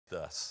against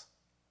us.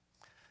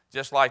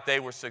 Just like they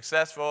were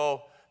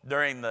successful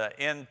during the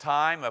end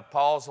time of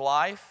Paul's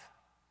life,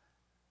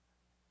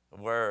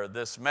 where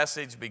this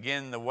message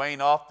began to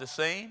wane off the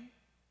scene.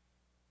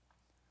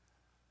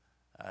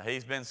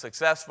 He's been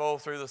successful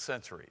through the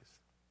centuries.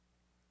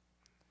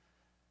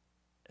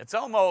 It's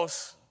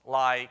almost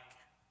like,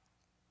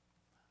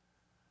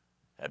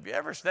 have you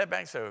ever stepped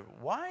back and said,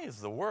 why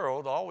is the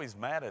world always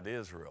mad at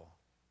Israel?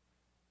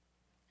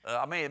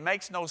 I mean, it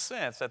makes no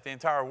sense that the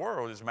entire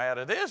world is mad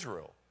at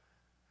Israel.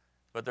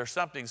 But there's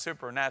something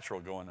supernatural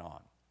going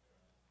on.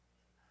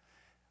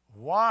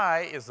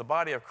 Why is the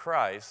body of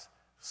Christ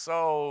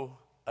so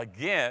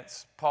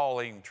against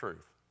Pauline truth?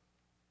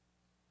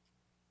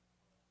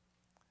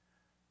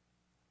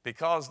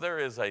 Because there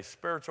is a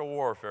spiritual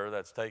warfare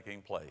that's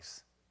taking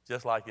place,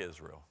 just like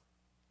Israel.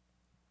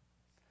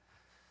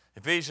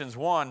 Ephesians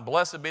 1,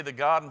 blessed be the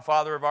God and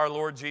Father of our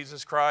Lord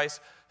Jesus Christ,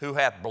 who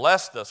hath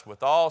blessed us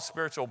with all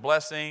spiritual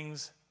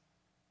blessings.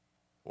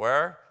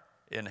 Where?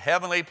 In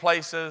heavenly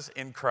places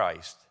in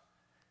Christ,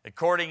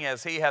 according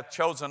as he hath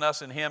chosen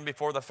us in him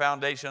before the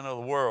foundation of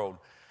the world,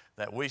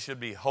 that we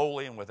should be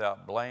holy and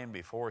without blame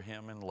before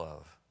him in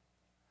love.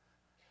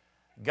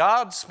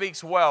 God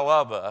speaks well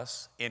of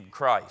us in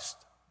Christ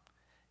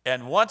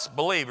and wants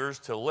believers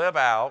to live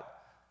out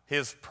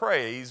his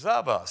praise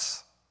of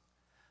us.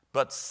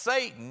 But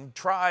Satan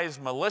tries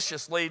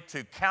maliciously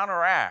to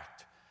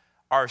counteract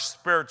our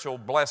spiritual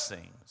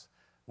blessings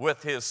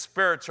with his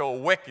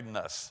spiritual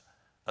wickedness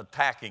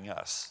attacking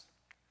us.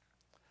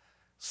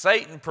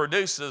 Satan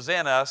produces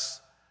in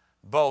us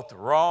both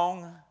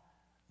wrong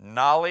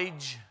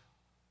knowledge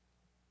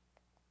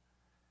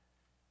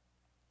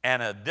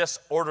and a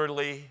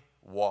disorderly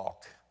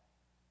walk.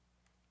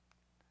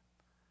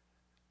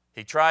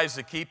 He tries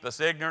to keep us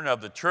ignorant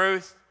of the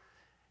truth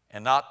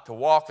and not to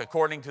walk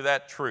according to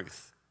that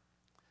truth.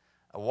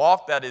 A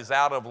walk that is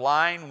out of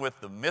line with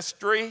the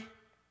mystery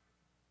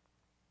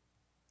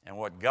and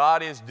what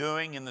God is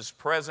doing in this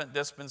present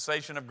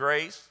dispensation of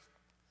grace.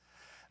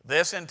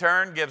 This in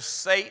turn gives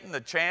Satan the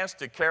chance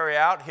to carry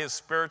out his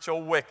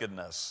spiritual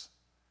wickedness.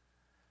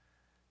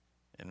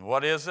 And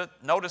what is it?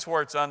 Notice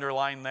where it's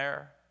underlined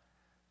there.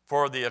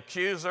 For the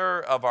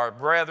accuser of our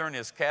brethren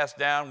is cast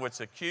down,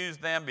 which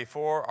accused them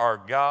before our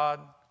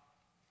God.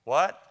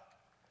 What?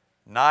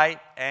 Night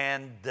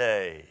and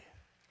day.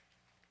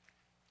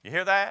 You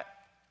hear that?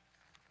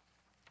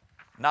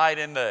 Night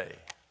and day.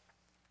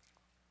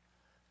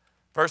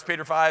 1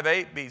 Peter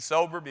 5:8, be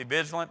sober, be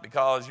vigilant,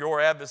 because your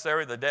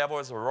adversary, the devil,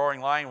 is a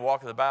roaring lion,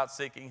 walketh about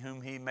seeking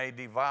whom he may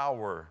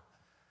devour.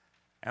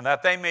 And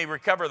that they may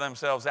recover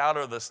themselves out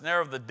of the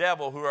snare of the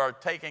devil, who are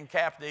taken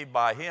captive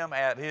by him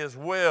at his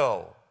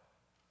will.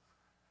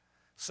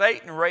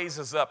 Satan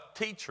raises up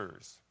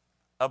teachers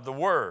of the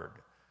word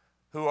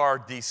who are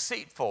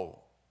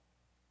deceitful.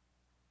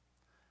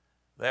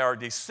 They are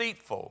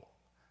deceitful,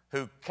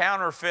 who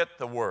counterfeit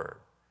the word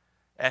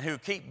and who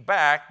keep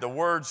back the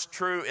word's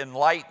true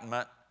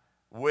enlightenment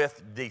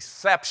with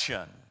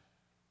deception.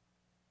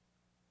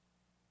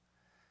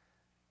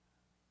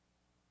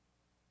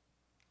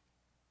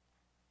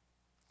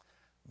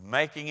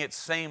 Making it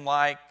seem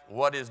like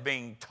what is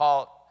being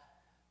taught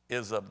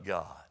is of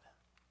God.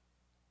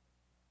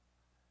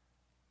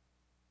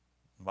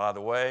 By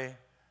the way,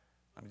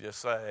 let me just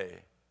say,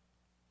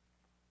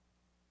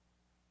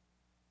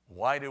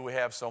 why do we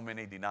have so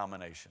many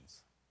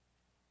denominations?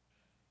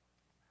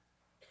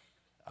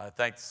 I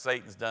think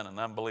Satan's done an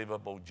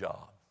unbelievable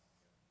job.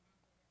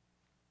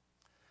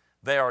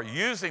 They are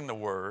using the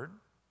word.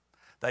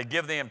 They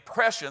give the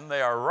impression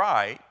they are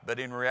right, but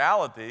in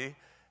reality,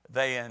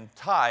 they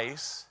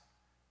entice,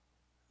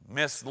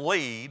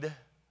 mislead,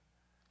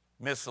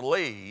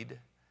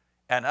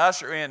 and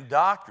usher in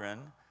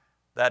doctrine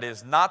that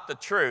is not the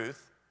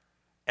truth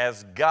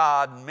as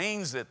God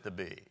means it to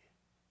be.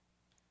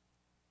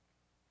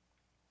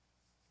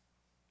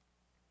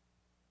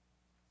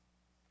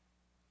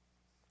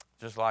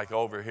 Just like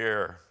over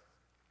here,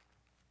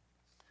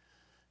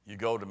 you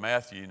go to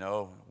Matthew, you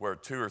know, where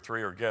 2 or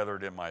 3 are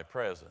gathered in my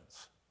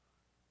presence,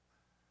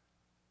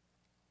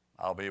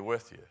 I'll be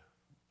with you.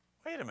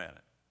 Wait a minute.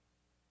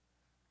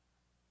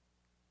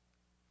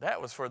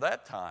 That was for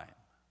that time.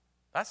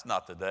 That's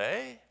not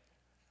today.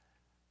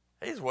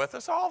 He's with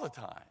us all the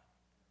time.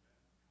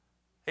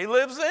 He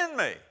lives in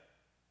me.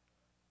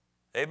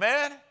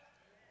 Amen?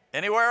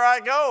 Anywhere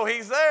I go,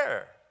 he's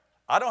there.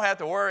 I don't have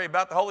to worry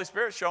about the Holy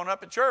Spirit showing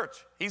up at church.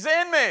 He's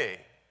in me.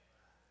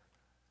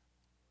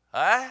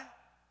 Huh?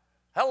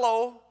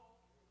 Hello.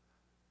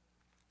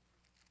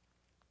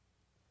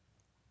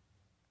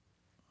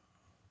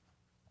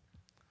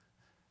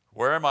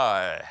 Where am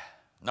I?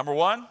 Number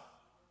 1,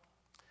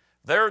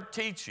 their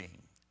teaching,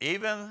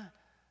 even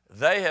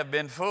they have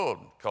been fooled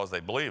because they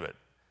believe it,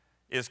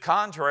 is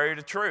contrary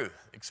to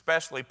truth,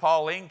 especially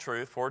Pauline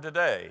truth for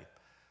today.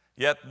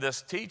 Yet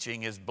this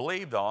teaching is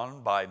believed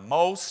on by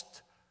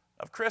most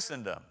of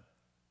Christendom.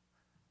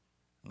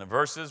 And the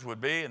verses would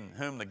be, in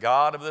whom the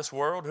God of this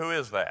world, who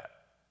is that?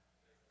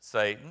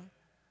 Satan,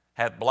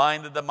 hath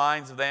blinded the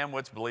minds of them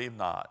which believe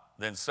not.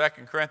 Then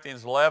 2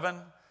 Corinthians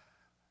 11,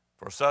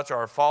 For such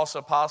are false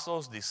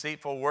apostles,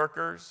 deceitful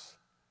workers.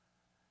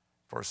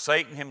 For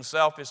Satan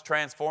himself is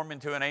transformed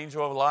into an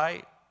angel of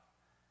light.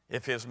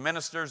 If his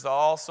ministers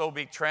also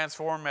be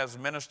transformed as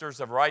ministers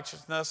of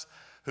righteousness,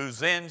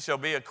 whose end shall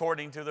be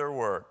according to their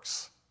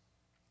works.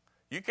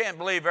 You can't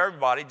believe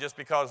everybody just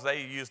because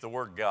they use the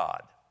word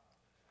God.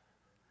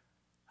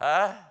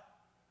 Huh?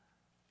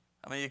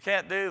 I mean, you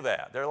can't do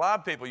that. There are a lot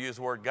of people who use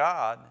the word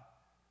God.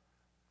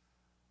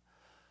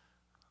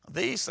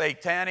 These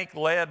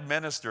satanic-led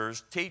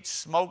ministers teach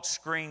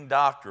smokescreen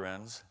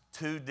doctrines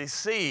to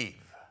deceive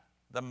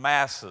the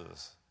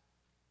masses.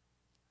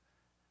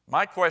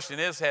 My question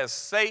is, has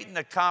Satan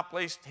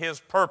accomplished his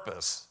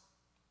purpose?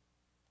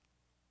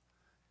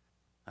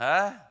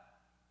 Huh?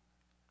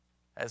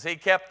 Has he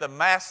kept the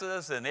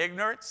masses in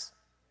ignorance?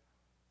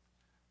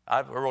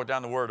 I wrote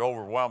down the word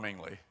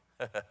overwhelmingly.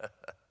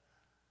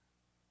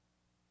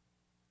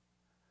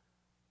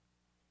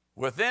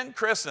 Within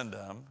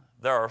Christendom,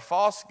 there are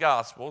false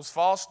gospels,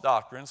 false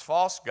doctrines,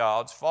 false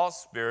gods,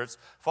 false spirits,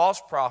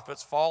 false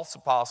prophets, false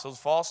apostles,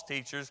 false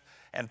teachers,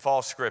 and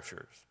false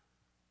scriptures.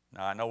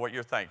 Now, I know what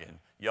you're thinking.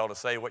 You ought to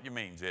say what you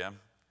mean, Jim.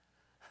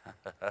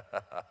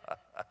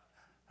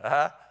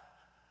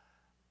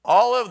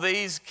 All of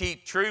these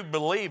keep true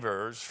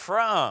believers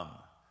from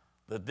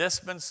the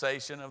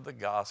dispensation of the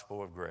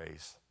gospel of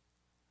grace.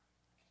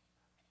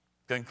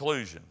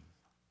 Conclusion,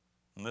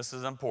 and this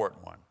is an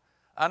important one.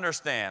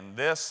 Understand,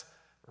 this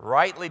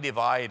rightly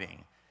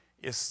dividing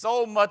is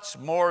so much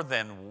more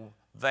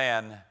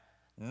than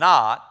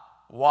not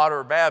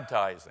water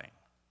baptizing.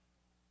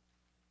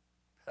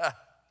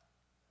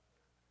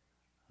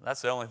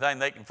 That's the only thing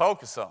they can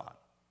focus on.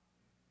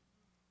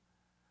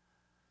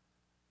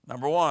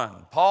 Number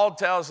one, Paul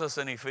tells us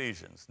in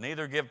Ephesians,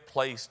 neither give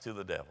place to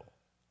the devil.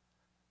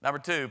 Number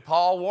two,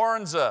 Paul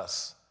warns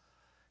us.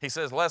 He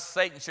says, lest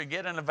Satan should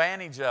get an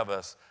advantage of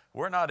us.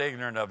 We're not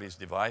ignorant of his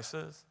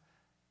devices.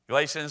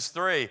 Galatians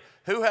 3,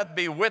 who hath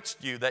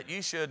bewitched you that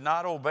you should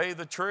not obey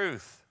the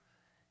truth?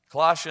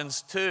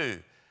 Colossians 2,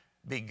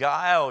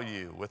 beguile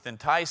you with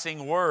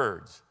enticing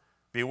words.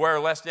 Beware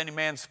lest any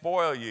man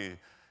spoil you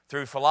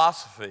through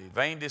philosophy,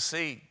 vain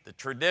deceit, the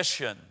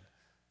tradition,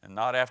 and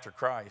not after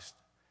Christ.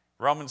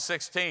 Romans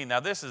 16, now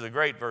this is a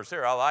great verse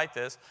here. I like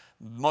this.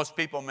 Most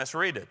people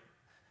misread it.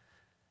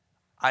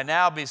 I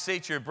now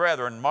beseech you,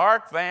 brethren,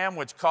 mark them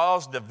which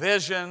cause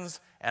divisions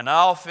and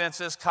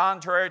offenses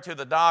contrary to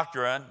the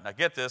doctrine, now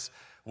get this,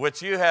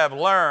 which you have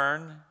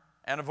learned,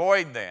 and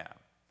avoid them.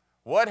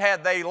 What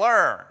had they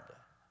learned?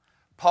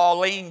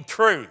 Pauline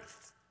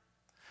truth.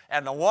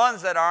 And the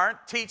ones that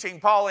aren't teaching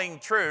Pauline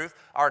truth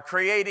are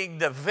creating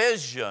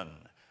division.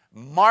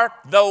 Mark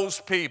those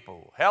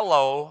people.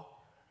 Hello.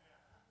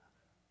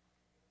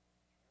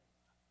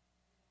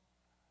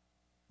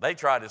 They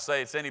try to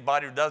say it's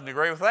anybody who doesn't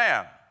agree with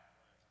them.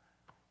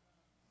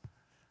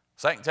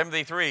 2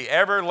 Timothy 3,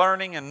 ever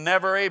learning and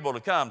never able to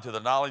come to the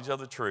knowledge of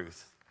the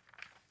truth.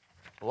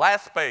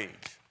 Last page.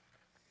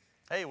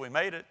 Hey, we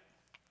made it.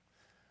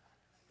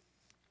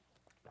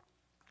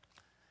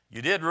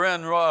 You did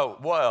run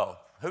well.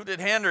 Who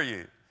did hinder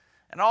you?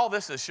 And all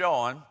this is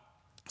showing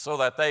so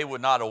that they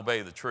would not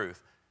obey the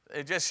truth.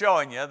 It's just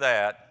showing you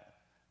that,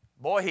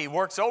 boy, he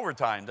works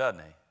overtime,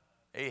 doesn't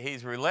he?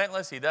 He's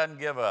relentless. He doesn't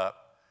give up.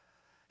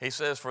 He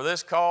says, for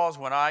this cause,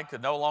 when I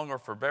could no longer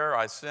forbear,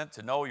 I sent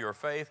to know your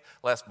faith,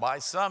 lest by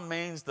some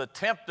means the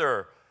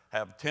tempter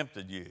have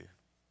tempted you.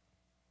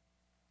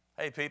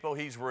 Hey, people,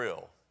 he's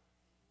real.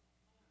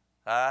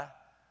 Huh?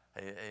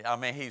 I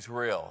mean, he's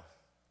real.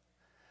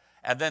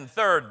 And then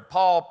third,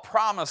 Paul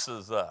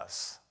promises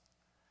us.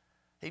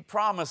 He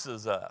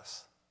promises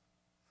us.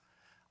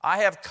 I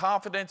have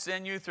confidence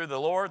in you through the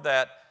Lord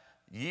that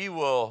ye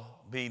will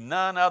be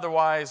none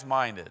otherwise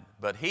minded.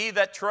 But he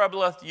that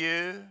troubleth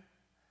you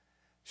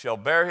shall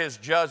bear his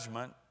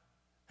judgment,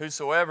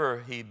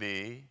 whosoever he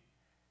be,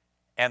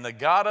 and the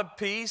God of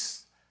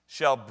peace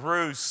shall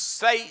bruise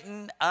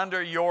Satan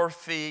under your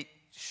feet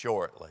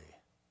shortly.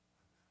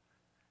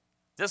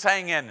 Just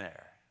hang in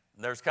there.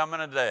 There's coming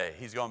a day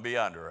he's going to be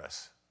under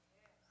us.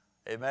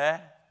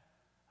 Amen?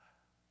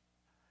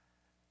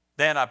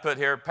 Then I put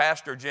here,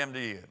 Pastor Jim, to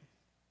you,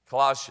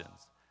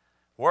 Colossians,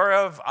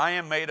 whereof I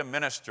am made a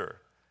minister,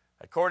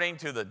 according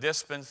to the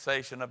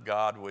dispensation of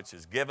God, which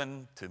is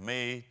given to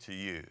me to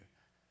you,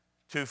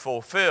 to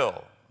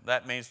fulfill,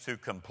 that means to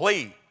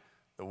complete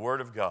the word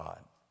of God,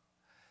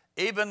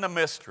 even the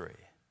mystery,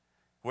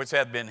 which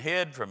had been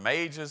hid from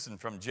ages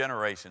and from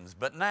generations,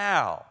 but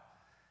now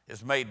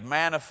is made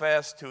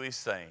manifest to his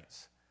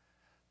saints,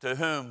 to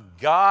whom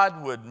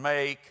God would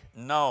make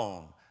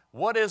known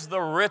what is the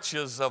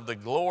riches of the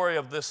glory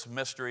of this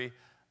mystery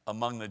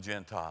among the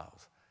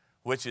Gentiles,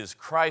 which is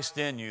Christ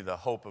in you, the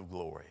hope of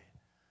glory,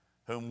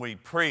 whom we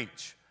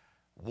preach,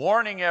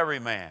 warning every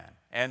man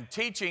and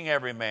teaching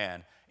every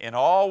man in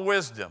all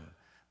wisdom,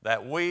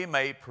 that we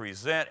may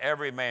present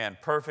every man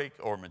perfect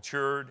or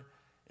matured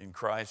in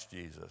Christ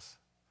Jesus.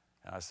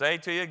 And I say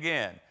to you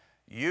again,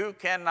 you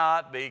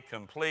cannot be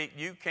complete,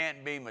 you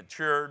can't be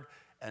matured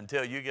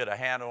until you get a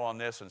handle on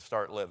this and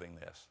start living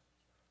this.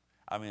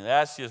 I mean,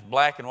 that's just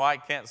black and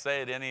white. Can't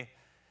say it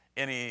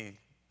any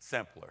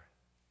simpler.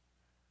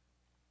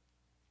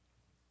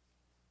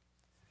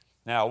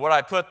 Now, what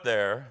I put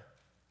there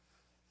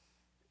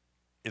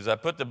is I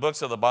put the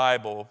books of the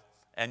Bible,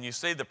 and you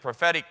see the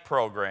prophetic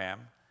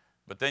program,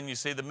 but then you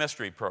see the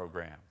mystery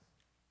program.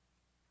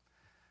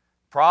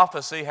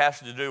 Prophecy has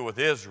to do with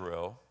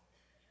Israel.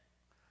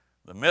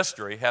 The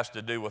mystery has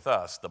to do with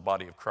us, the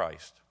body of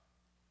Christ,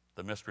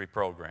 the mystery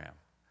program.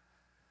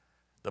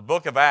 The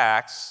book of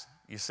Acts,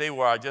 you see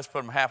where I just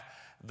put them half,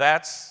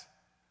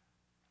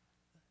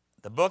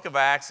 the book of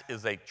Acts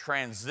is a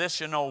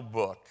transitional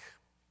book.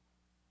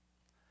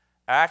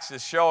 Acts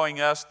is showing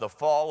us the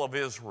fall of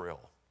Israel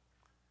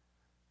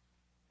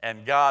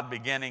and God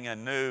beginning a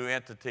new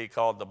entity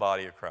called the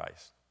body of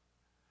Christ.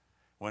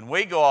 When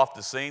we go off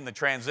the scene, the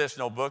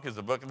transitional book is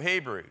the book of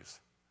Hebrews,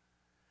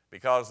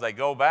 because they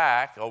go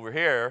back over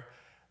here,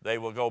 they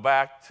will go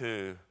back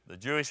to the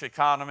Jewish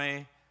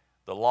economy,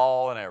 the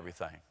law, and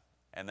everything,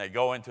 and they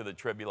go into the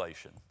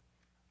tribulation.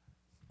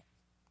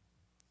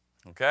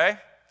 Okay?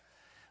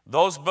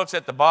 Those books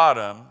at the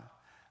bottom,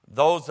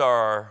 those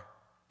are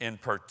in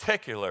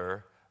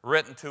particular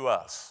written to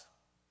us.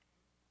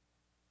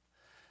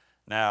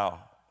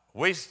 Now,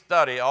 we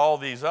study all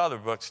these other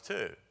books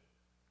too.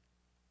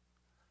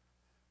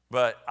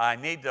 But I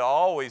need to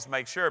always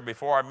make sure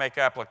before I make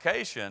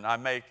application, I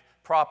make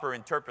proper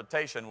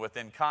interpretation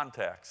within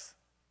context.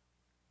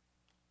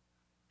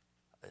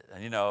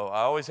 You know,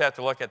 I always have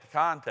to look at the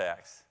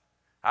context.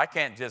 I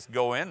can't just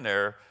go in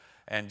there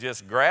and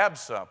just grab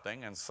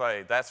something and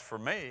say, that's for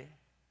me.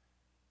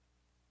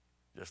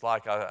 Just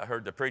like I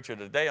heard the preacher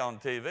today on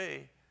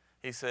TV,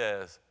 he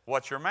says,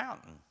 what's your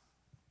mountain?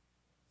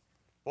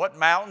 What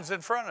mountain's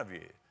in front of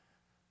you?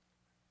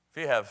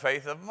 If you have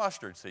faith of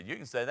mustard seed, you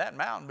can say that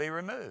mountain be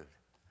removed.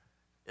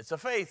 It's a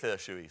faith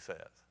issue, he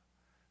says.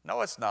 No,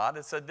 it's not.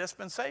 It's a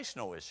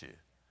dispensational issue.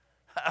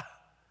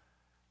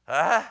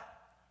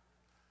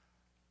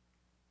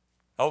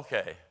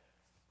 Okay.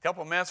 A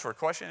couple minutes for a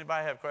question.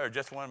 Anybody have a question or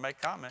just want to make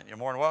a comment? You're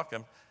more than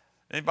welcome.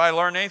 Anybody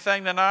learn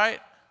anything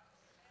tonight?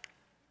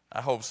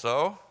 I hope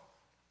so.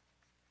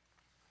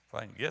 If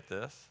I can get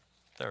this.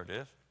 There it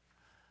is.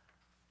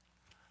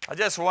 I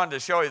just wanted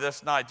to show you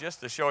this night, just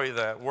to show you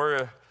that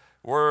we're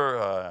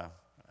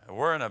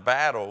in a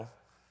battle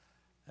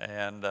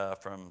and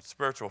from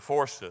spiritual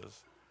forces.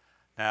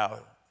 Now,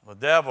 the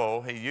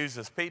devil, he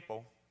uses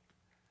people,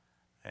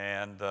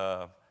 and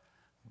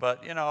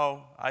but you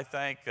know, I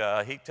think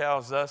he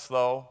tells us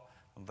though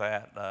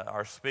that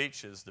our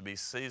speech is to be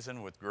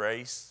seasoned with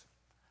grace.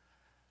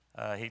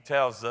 He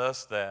tells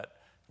us that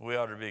we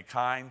ought to be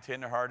kind,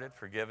 tenderhearted,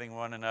 forgiving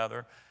one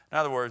another. In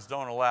other words,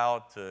 don't allow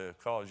it to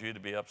cause you to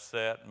be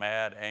upset,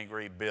 mad,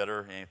 angry,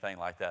 bitter, anything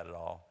like that at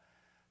all.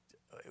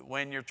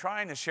 When you're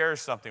trying to share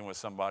something with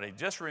somebody,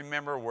 just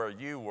remember where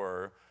you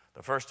were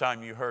the first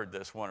time you heard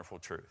this wonderful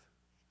truth.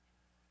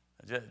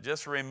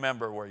 Just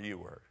remember where you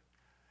were.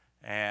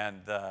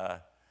 And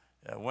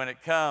when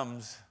it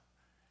comes,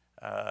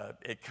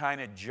 it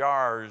kind of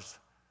jars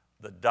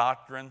the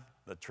doctrine,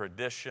 the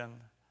tradition,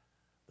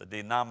 the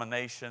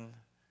denomination,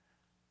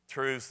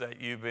 truths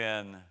that you've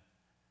been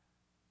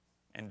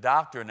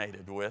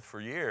indoctrinated with for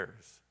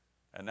years.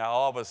 And now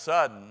all of a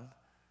sudden,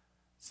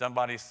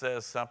 somebody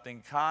says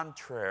something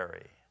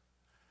contrary.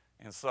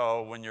 And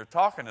so when you're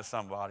talking to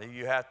somebody,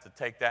 you have to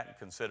take that in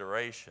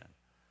consideration.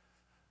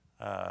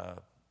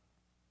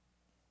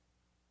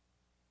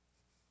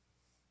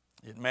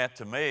 It meant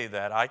to me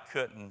that I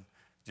couldn't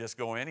just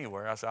go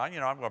anywhere. I said, you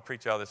know, I'm going to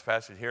preach out of this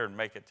passage here and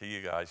make it to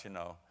you guys, you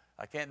know.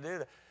 I can't do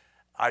that.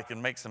 I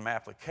can make some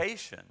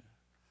application,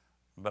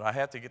 but I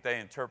have to get that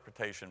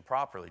interpretation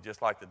properly.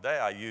 Just like the day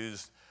I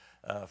used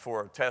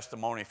for a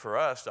testimony for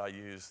us, I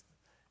used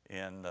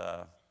in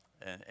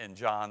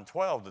John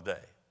 12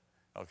 today,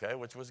 okay,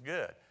 which was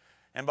good.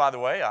 And by the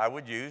way, I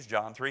would use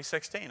John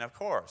 3:16, of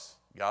course.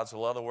 God so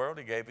loved the world,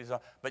 he gave his own.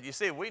 But you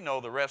see, we know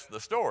the rest of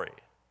the story.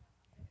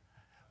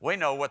 We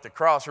know what the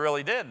cross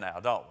really did now,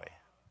 don't we?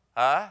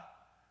 Huh?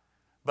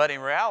 But in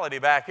reality,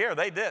 back here,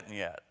 they didn't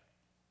yet.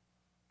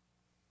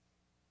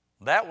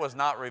 That was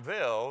not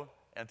revealed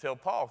until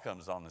Paul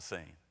comes on the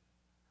scene.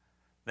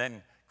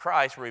 Then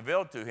Christ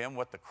revealed to him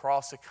what the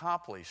cross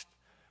accomplished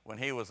when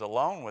he was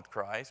alone with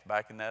Christ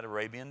back in that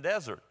Arabian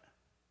desert.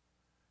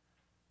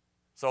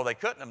 So they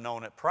couldn't have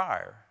known it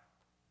prior.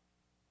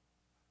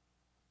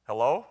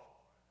 Hello?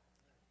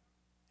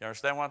 You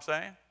understand what I'm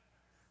saying?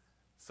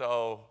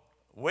 So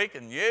we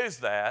can use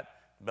that,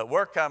 but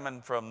we're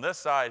coming from this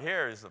side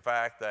here is the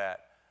fact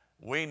that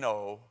we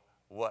know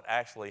what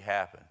actually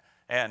happened.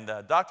 And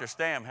Dr.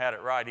 Stam had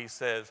it right. He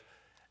says,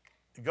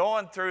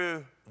 going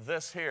through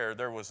this here,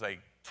 there was a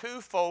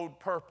twofold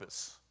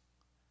purpose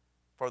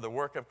for the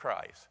work of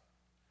Christ.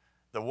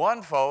 The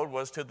one fold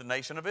was to the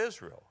nation of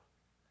Israel.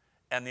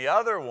 And the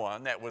other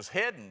one that was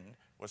hidden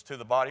was to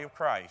the body of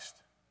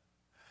Christ.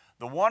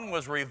 The one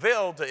was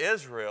revealed to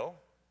Israel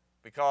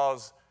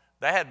because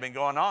that had been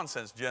going on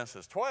since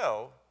Genesis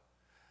 12.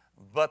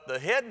 But the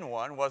hidden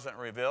one wasn't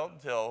revealed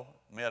until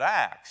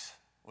mid-Acts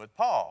with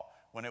Paul,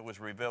 when it was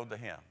revealed to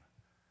him.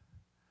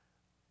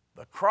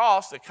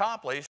 cross accomplished